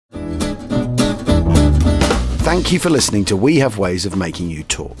Thank you for listening to We Have Ways of Making You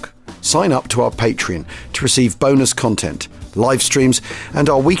Talk. Sign up to our Patreon to receive bonus content, live streams, and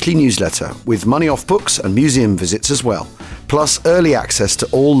our weekly newsletter with money off books and museum visits as well, plus early access to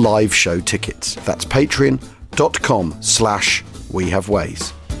all live show tickets. That's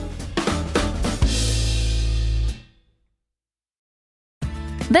patreon.com/wehaveways.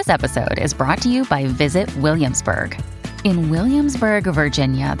 This episode is brought to you by Visit Williamsburg. In Williamsburg,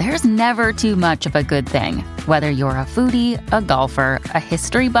 Virginia, there's never too much of a good thing. Whether you're a foodie, a golfer, a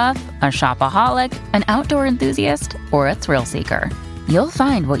history buff, a shopaholic, an outdoor enthusiast, or a thrill seeker, you'll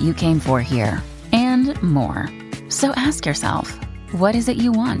find what you came for here and more. So ask yourself, what is it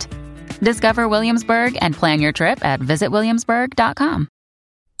you want? Discover Williamsburg and plan your trip at visitwilliamsburg.com.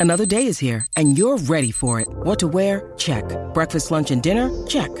 Another day is here, and you're ready for it. What to wear? Check. Breakfast, lunch, and dinner?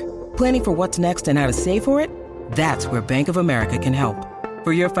 Check. Planning for what's next and how to save for it? That's where Bank of America can help.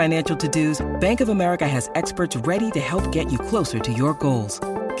 For your financial to-dos, Bank of America has experts ready to help get you closer to your goals.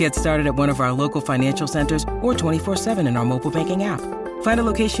 Get started at one of our local financial centers or 24/7 in our mobile banking app. Find a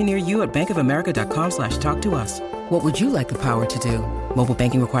location near you at bankofamerica.com/talktous. What would you like the power to do? Mobile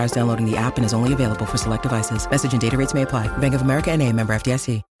banking requires downloading the app and is only available for select devices. Message and data rates may apply. Bank of America N.A., member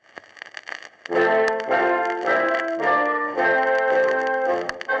FDIC.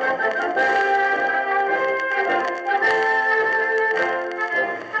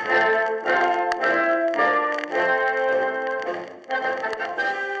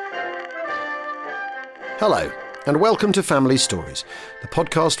 Hello, and welcome to Family Stories, the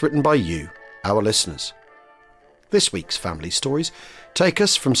podcast written by you, our listeners. This week's family stories take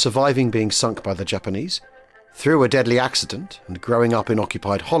us from surviving being sunk by the Japanese, through a deadly accident and growing up in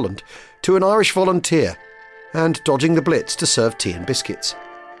occupied Holland, to an Irish volunteer, and dodging the Blitz to serve tea and biscuits.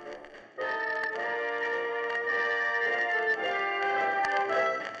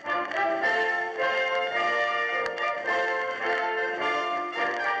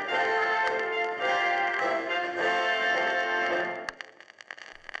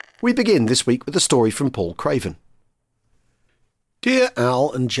 We begin this week with a story from Paul Craven. Dear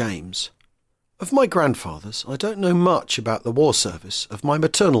Al and James, of my grandfathers, I don't know much about the war service of my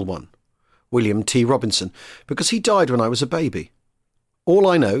maternal one, William T. Robinson, because he died when I was a baby. All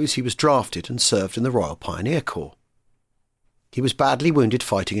I know is he was drafted and served in the Royal Pioneer Corps. He was badly wounded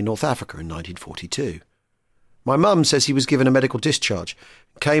fighting in North Africa in 1942. My mum says he was given a medical discharge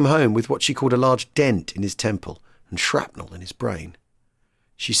and came home with what she called a large dent in his temple and shrapnel in his brain.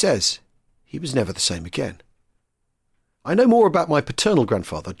 She says he was never the same again. I know more about my paternal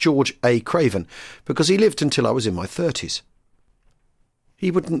grandfather, George A. Craven, because he lived until I was in my 30s.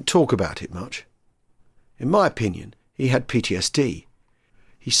 He wouldn't talk about it much. In my opinion, he had PTSD.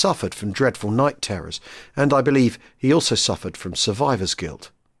 He suffered from dreadful night terrors, and I believe he also suffered from survivor's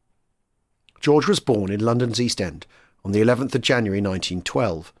guilt. George was born in London's East End on the 11th of January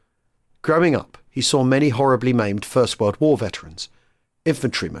 1912. Growing up, he saw many horribly maimed First World War veterans,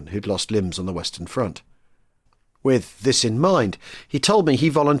 infantrymen who'd lost limbs on the Western Front. With this in mind, he told me he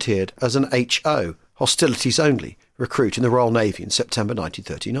volunteered as an HO, hostilities only, recruit in the Royal Navy in September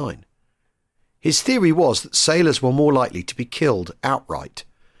 1939. His theory was that sailors were more likely to be killed outright.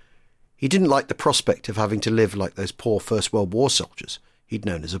 He didn't like the prospect of having to live like those poor First World War soldiers he'd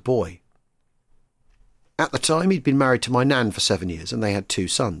known as a boy. At the time, he'd been married to my nan for 7 years, and they had 2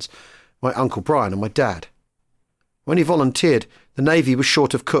 sons, my Uncle Brian and my dad. When he volunteered, the Navy was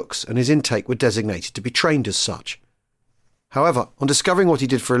short of cooks and his intake were designated to be trained as such. However, on discovering what he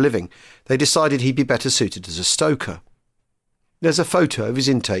did for a living, they decided he'd be better suited as a stoker. There's a photo of his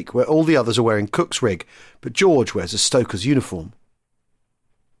intake where all the others are wearing cook's rig, but George wears a stoker's uniform.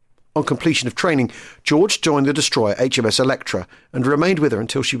 On completion of training, George joined the destroyer HMS Electra and remained with her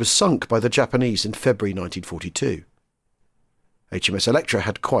until she was sunk by the Japanese in February 1942. HMS Electra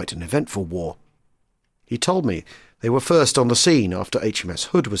had quite an eventful war. He told me they were first on the scene after HMS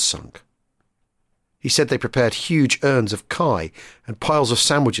Hood was sunk. He said they prepared huge urns of kai and piles of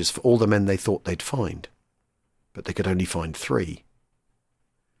sandwiches for all the men they thought they'd find. But they could only find 3.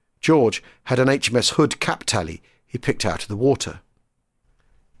 George had an HMS Hood cap tally he picked out of the water.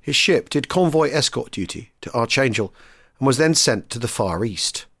 His ship did convoy escort duty to Archangel and was then sent to the Far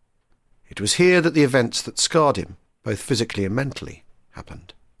East. It was here that the events that scarred him, both physically and mentally,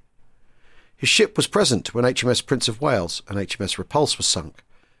 happened. His ship was present when HMS Prince of Wales and HMS Repulse were sunk.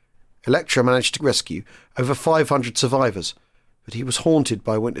 Electra managed to rescue over 500 survivors, but he was haunted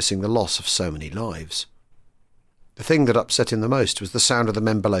by witnessing the loss of so many lives. The thing that upset him the most was the sound of the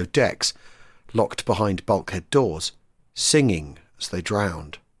men below decks, locked behind bulkhead doors, singing as they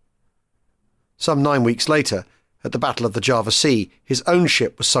drowned. Some 9 weeks later, at the Battle of the Java Sea, his own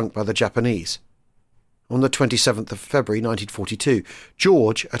ship was sunk by the Japanese. On the 27th of February 1942,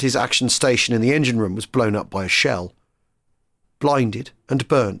 George, at his action station in the engine room, was blown up by a shell. Blinded and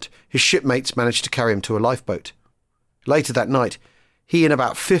burnt, his shipmates managed to carry him to a lifeboat. Later that night, he and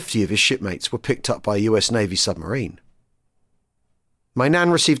about 50 of his shipmates were picked up by a US Navy submarine. My nan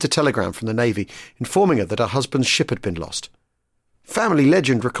received a telegram from the Navy informing her that her husband's ship had been lost. Family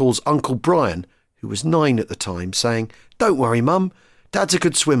legend recalls Uncle Brian, who was 9 at the time, saying, "Don't worry, Mum, Dad's a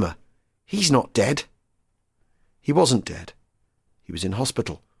good swimmer. He's not dead." He wasn't dead. He was in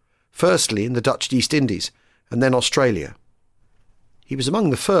hospital, firstly in the Dutch East Indies and then Australia. He was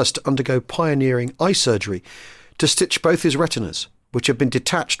among the first to undergo pioneering eye surgery to stitch both his retinas, which had been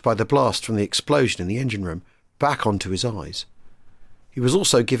detached by the blast from the explosion in the engine room, back onto his eyes. He was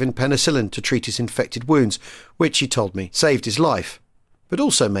also given penicillin to treat his infected wounds, which, he told me, saved his life, but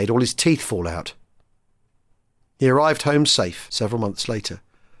also made all his teeth fall out. He arrived home safe several months later.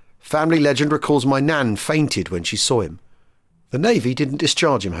 Family legend recalls my nan fainted when she saw him. The Navy didn't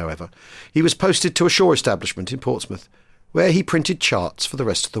discharge him, however. He was posted to a shore establishment in Portsmouth, where he printed charts for the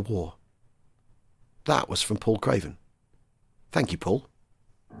rest of the war. That was from Paul Craven. Thank you, Paul.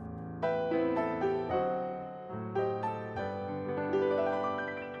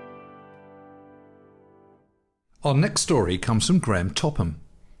 Our next story comes from Graham Topham.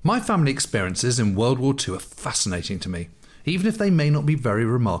 My family experiences in World War II are fascinating to me, even if they may not be very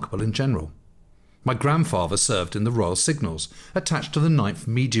remarkable in general. My grandfather served in the Royal Signals, attached to the 9th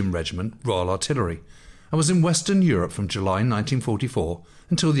Medium Regiment Royal Artillery, and was in Western Europe from July 1944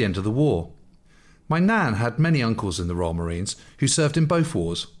 until the end of the war. My nan had many uncles in the Royal Marines who served in both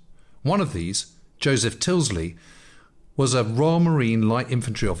wars. One of these, Joseph Tilsley, was a Royal Marine Light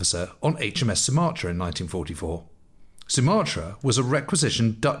Infantry officer on HMS Sumatra in 1944. Sumatra was a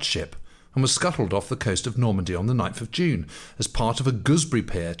requisitioned Dutch ship and was scuttled off the coast of Normandy on the 9th of June as part of a gooseberry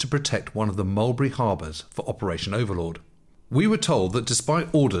pier to protect one of the Mulberry harbours for Operation Overlord. We were told that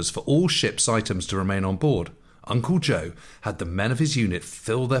despite orders for all ship's items to remain on board, Uncle Joe had the men of his unit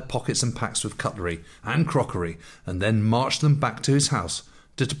fill their pockets and packs with cutlery and crockery and then march them back to his house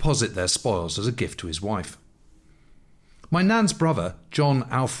to deposit their spoils as a gift to his wife. My nan's brother, John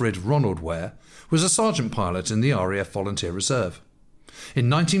Alfred Ronald Ware, was a sergeant pilot in the RAF Volunteer Reserve. In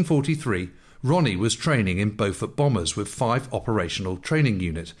 1943, Ronnie was training in Beaufort bombers with 5 Operational Training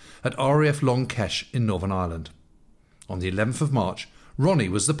Unit at RAF Long Kesh in Northern Ireland. On the 11th of March, Ronnie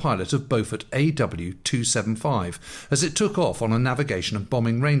was the pilot of Beaufort AW275 as it took off on a navigation and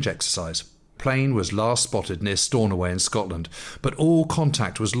bombing range exercise. Plane was last spotted near Stornoway in Scotland, but all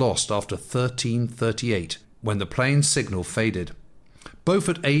contact was lost after 13:38 when the plane's signal faded.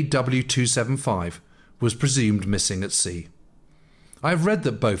 Beaufort AW275 was presumed missing at sea. I have read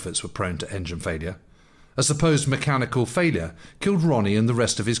that Beauforts were prone to engine failure. A supposed mechanical failure killed Ronnie and the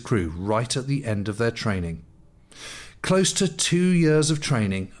rest of his crew right at the end of their training. Close to 2 years of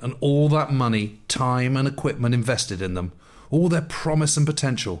training and all that money, time and equipment invested in them, all their promise and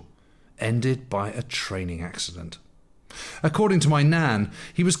potential, ended by a training accident. According to my nan,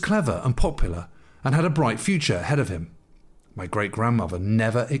 he was clever and popular and had a bright future ahead of him. My great-grandmother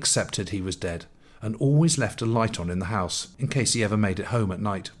never accepted he was dead and always left a light on in the house in case he ever made it home at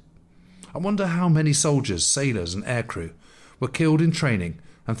night. I wonder how many soldiers, sailors and aircrew were killed in training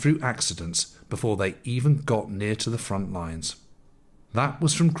and through accidents before they even got near to the front lines. That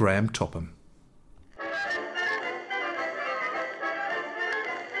was from Graham Topham.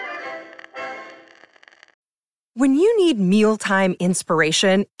 When you need mealtime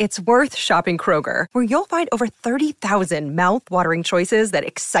inspiration, it's worth shopping Kroger, where you'll find over 30,000 mouth-watering choices that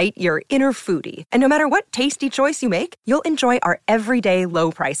excite your inner foodie. And no matter what tasty choice you make, you'll enjoy our everyday low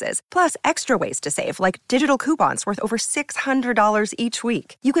prices, plus extra ways to save, like digital coupons worth over $600 each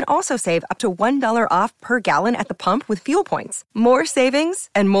week. You can also save up to $1 off per gallon at the pump with fuel points. More savings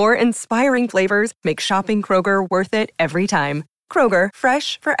and more inspiring flavors make shopping Kroger worth it every time. Kroger,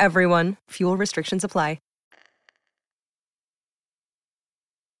 fresh for everyone. Fuel restrictions apply.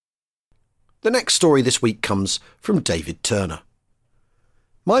 The next story this week comes from David Turner.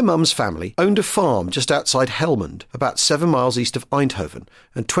 My mum's family owned a farm just outside Helmond, about 7 miles east of Eindhoven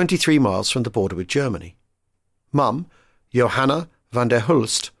and 23 miles from the border with Germany. Mum, Johanna van der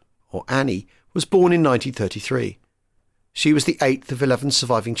Hulst, or Annie, was born in 1933. She was the 8th of 11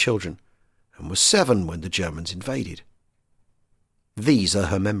 surviving children and was 7 when the Germans invaded. These are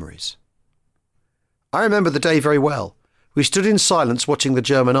her memories. I remember the day very well. We stood in silence watching the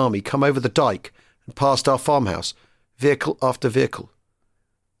German army come over the dike and past our farmhouse, vehicle after vehicle.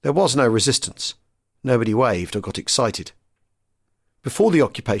 There was no resistance. Nobody waved or got excited. Before the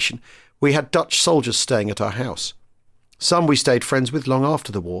occupation, we had Dutch soldiers staying at our house. Some we stayed friends with long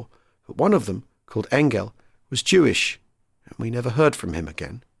after the war, but one of them, called Engel, was Jewish, and we never heard from him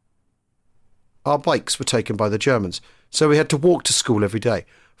again. Our bikes were taken by the Germans, so we had to walk to school every day,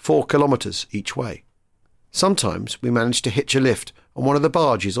 4 kilometres each way. Sometimes we managed to hitch a lift on one of the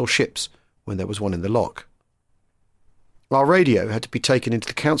barges or ships when there was one in the lock. Our radio had to be taken into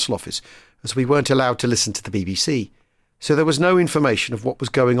the council office as we weren't allowed to listen to the BBC, so there was no information of what was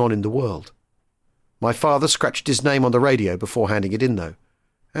going on in the world. My father scratched his name on the radio before handing it in, though,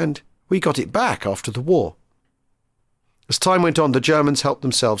 and we got it back after the war. As time went on, the Germans helped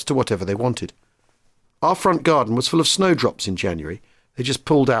themselves to whatever they wanted. Our front garden was full of snowdrops in January. They just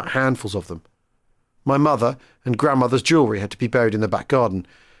pulled out handfuls of them. My mother and grandmother's jewellery had to be buried in the back garden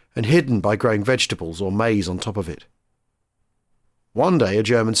and hidden by growing vegetables or maize on top of it. One day a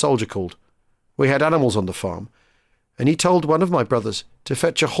German soldier called. We had animals on the farm, and he told one of my brothers to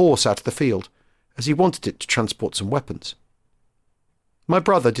fetch a horse out of the field, as he wanted it to transport some weapons. My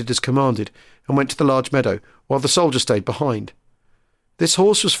brother did as commanded and went to the large meadow, while the soldier stayed behind. This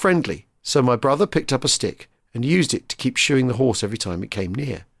horse was friendly, so my brother picked up a stick and used it to keep shooing the horse every time it came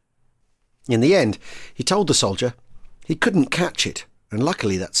near. In the end, he told the soldier he couldn't catch it, and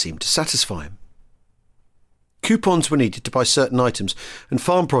luckily that seemed to satisfy him. Coupons were needed to buy certain items, and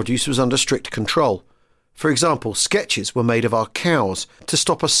farm produce was under strict control. For example, sketches were made of our cows to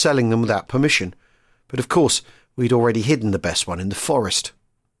stop us selling them without permission, but of course we'd already hidden the best one in the forest.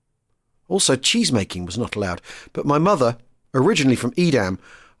 Also, cheese-making was not allowed, but my mother, originally from Edam,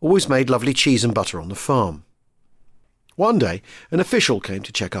 always made lovely cheese and butter on the farm. One day, an official came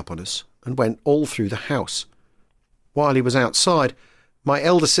to check up on us and went all through the house. While he was outside, my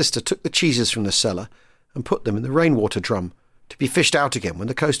elder sister took the cheeses from the cellar and put them in the rainwater drum to be fished out again when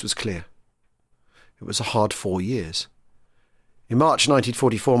the coast was clear. It was a hard 4 years. In March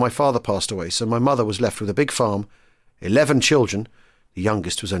 1944, my father passed away, so my mother was left with a big farm, 11 children, the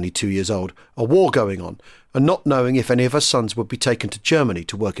youngest was only 2 years old, a war going on, and not knowing if any of her sons would be taken to Germany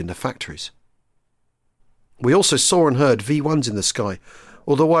to work in the factories. We also saw and heard V1s in the sky,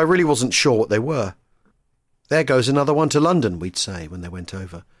 although I really wasn't sure what they were. There goes another one to London, we'd say when they went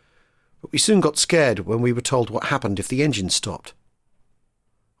over. But we soon got scared when we were told what happened if the engine stopped.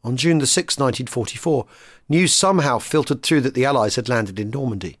 On June the 6th, 1944, news somehow filtered through that the Allies had landed in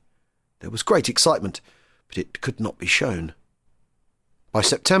Normandy. There was great excitement, but it could not be shown. By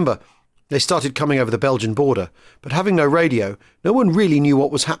September, they started coming over the Belgian border, but having no radio, no one really knew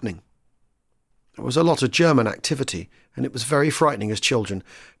what was happening. There was a lot of German activity, and it was very frightening as children,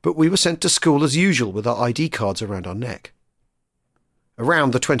 but we were sent to school as usual with our ID cards around our neck.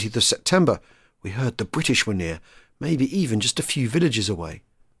 Around the 20th of September, we heard the British were near, maybe even just a few villages away.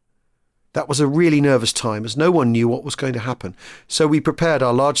 That was a really nervous time, as no one knew what was going to happen, so we prepared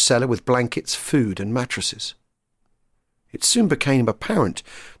our large cellar with blankets, food and mattresses. It soon became apparent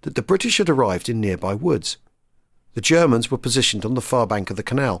that the British had arrived in nearby woods. The Germans were positioned on the far bank of the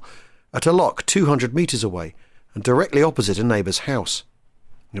canal, at a lock 200 metres away, and directly opposite a neighbour's house.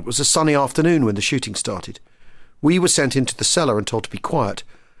 It was a sunny afternoon when the shooting started. We were sent into the cellar and told to be quiet.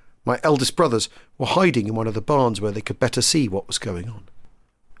 My eldest brothers were hiding in one of the barns where they could better see what was going on.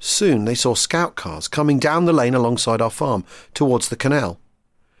 Soon they saw scout cars coming down the lane alongside our farm towards the canal.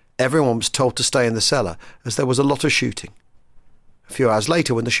 Everyone was told to stay in the cellar as there was a lot of shooting. A few hours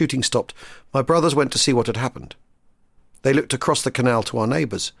later, when the shooting stopped, my brothers went to see what had happened. They looked across the canal to our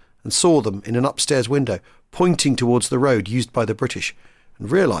neighbours and saw them in an upstairs window pointing towards the road used by the British and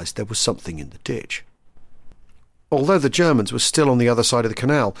realised there was something in the ditch. Although the Germans were still on the other side of the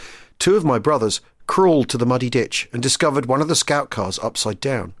canal, 2 of my brothers crawled to the muddy ditch and discovered one of the scout cars upside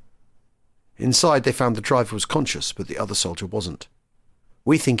down. Inside they found the driver was conscious, but the other soldier wasn't.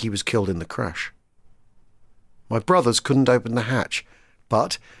 We think he was killed in the crash. My brothers couldn't open the hatch,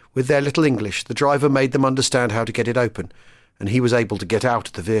 but, with their little English, the driver made them understand how to get it open, and he was able to get out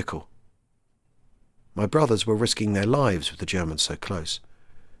of the vehicle. My brothers were risking their lives with the Germans so close.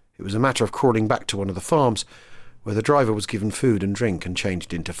 It was a matter of crawling back to one of the farms, where the driver was given food and drink and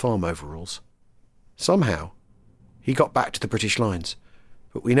changed into farm overalls. Somehow, he got back to the British lines,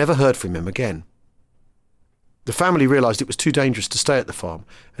 but we never heard from him again. The family realised it was too dangerous to stay at the farm,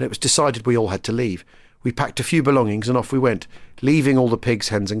 and it was decided we all had to leave. We packed a few belongings and off we went, leaving all the pigs,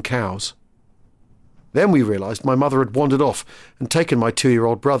 hens and cows. Then we realised my mother had wandered off and taken my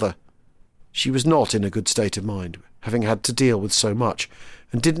 2-year-old brother. She was not in a good state of mind, having had to deal with so much,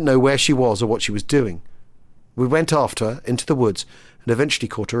 and didn't know where she was or what she was doing. We went after her into the woods and eventually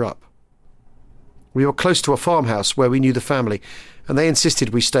caught her up. We were close to a farmhouse where we knew the family, and they insisted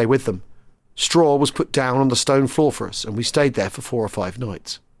we stay with them. Straw was put down on the stone floor for us, and we stayed there for 4 or 5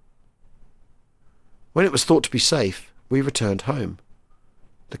 nights. When it was thought to be safe, we returned home.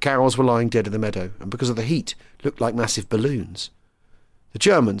 The cows were lying dead in the meadow, and because of the heat, looked like massive balloons. The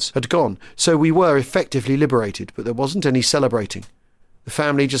Germans had gone, so we were effectively liberated, but there wasn't any celebrating. The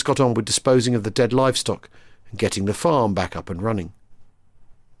family just got on with disposing of the dead livestock and getting the farm back up and running.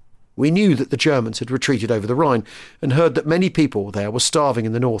 We knew that the Germans had retreated over the Rhine and heard that many people there were starving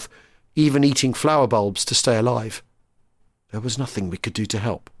in the north, even eating flower bulbs to stay alive. There was nothing we could do to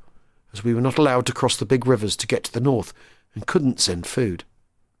help, as we were not allowed to cross the big rivers to get to the north and couldn't send food.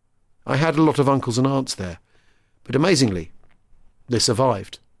 I had a lot of uncles and aunts there, but amazingly, they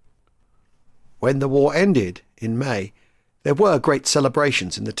survived. When the war ended in May, there were great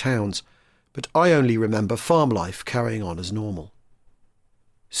celebrations in the towns, but I only remember farm life carrying on as normal.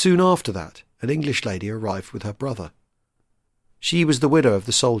 Soon after that, an English lady arrived with her brother. She was the widow of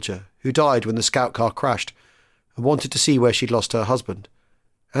the soldier who died when the scout car crashed and wanted to see where she'd lost her husband,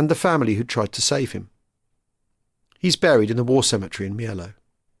 and the family who'd tried to save him. He's buried in the war cemetery in Mierlo.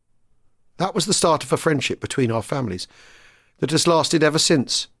 That was the start of a friendship between our families that has lasted ever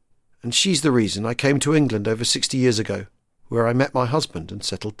since, and she's the reason I came to England over 60 years ago, where I met my husband and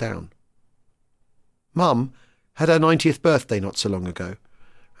settled down. Mum had her 90th birthday not so long ago,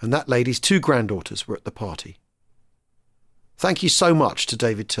 and that lady's 2 granddaughters were at the party. Thank you so much to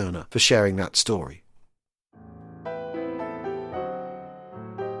David Turner for sharing that story.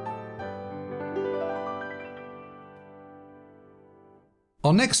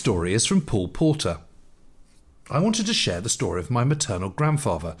 Our next story is from Paul Porter. I wanted to share the story of my maternal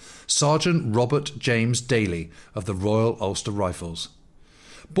grandfather, Sergeant Robert James Daly of the Royal Ulster Rifles.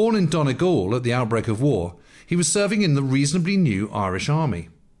 Born in Donegal at the outbreak of war, he was serving in the reasonably new Irish Army.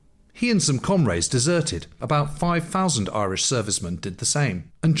 He and some comrades deserted. About 5,000 Irish servicemen did the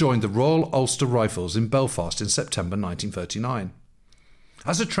same and joined the Royal Ulster Rifles in Belfast in September 1939.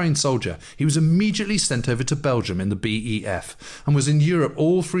 As a trained soldier, he was immediately sent over to Belgium in the BEF and was in Europe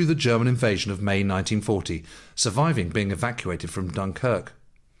all through the German invasion of May 1940, surviving being evacuated from Dunkirk.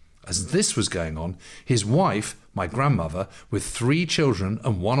 As this was going on, his wife, my grandmother, with 3 children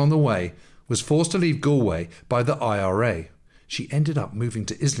and 1 on the way, was forced to leave Galway by the IRA. She ended up moving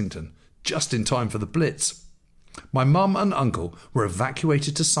to Islington, just in time for the Blitz. My mum and uncle were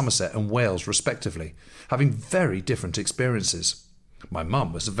evacuated to Somerset and Wales respectively, having very different experiences. My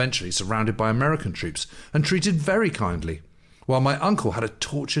mum was eventually surrounded by American troops and treated very kindly, while my uncle had a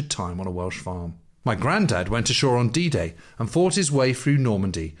tortured time on a Welsh farm. My granddad went ashore on D-Day and fought his way through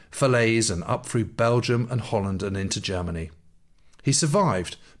Normandy, Falaise and up through Belgium and Holland and into Germany. He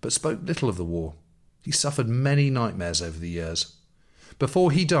survived, but spoke little of the war. He suffered many nightmares over the years.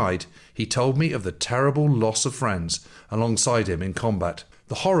 Before he died, he told me of the terrible loss of friends alongside him in combat,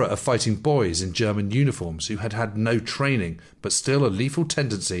 the horror of fighting boys in German uniforms who had had no training but still a lethal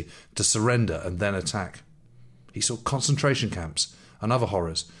tendency to surrender and then attack. He saw concentration camps and other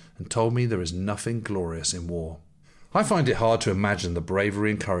horrors and told me there is nothing glorious in war. I find it hard to imagine the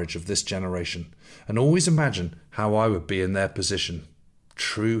bravery and courage of this generation and always imagine how I would be in their position.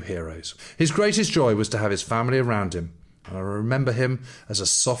 True heroes. His greatest joy was to have his family around him, and I remember him as a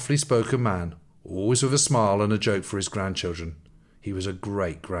softly spoken man, always with a smile and a joke for his grandchildren. He was a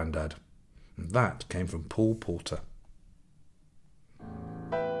great granddad. And that came from Paul Porter.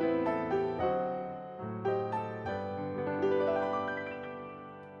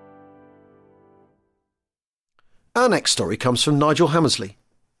 Our next story comes from Nigel Hammersley.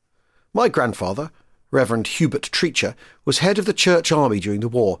 My grandfather, Reverend Hubert Treacher, was head of the Church Army during the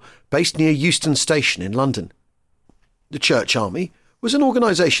war, based near Euston Station in London. The Church Army was an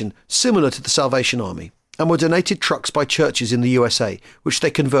organisation similar to the Salvation Army, and were donated trucks by churches in the USA, which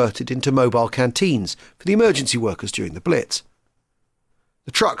they converted into mobile canteens for the emergency workers during the Blitz.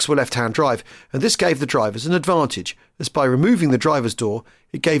 The trucks were left-hand drive, and this gave the drivers an advantage, as by removing the driver's door,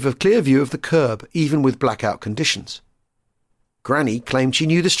 it gave a clear view of the curb, even with blackout conditions. Granny claimed she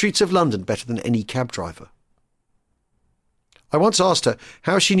knew the streets of London better than any cab driver. I once asked her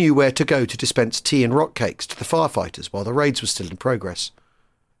how she knew where to go to dispense tea and rock cakes to the firefighters while the raids were still in progress.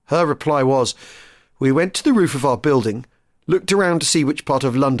 Her reply was, "We went to the roof of our building, looked around to see which part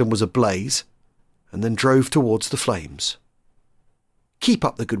of London was ablaze, and then drove towards the flames." Keep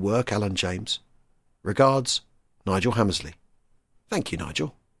up the good work, Alan James. Regards, Nigel Hammersley. Thank you,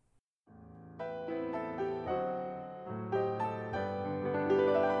 Nigel.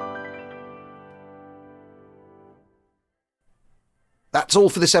 That's all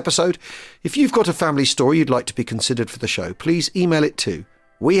for this episode. If you've got a family story you'd like to be considered for the show, please email it to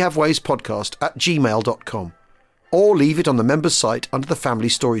wehavewayspodcast@gmail.com or leave it on the members site under the Family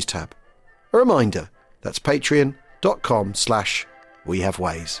Stories tab. A reminder, that's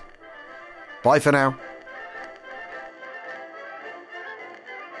patreon.com/wehaveways. Bye for now.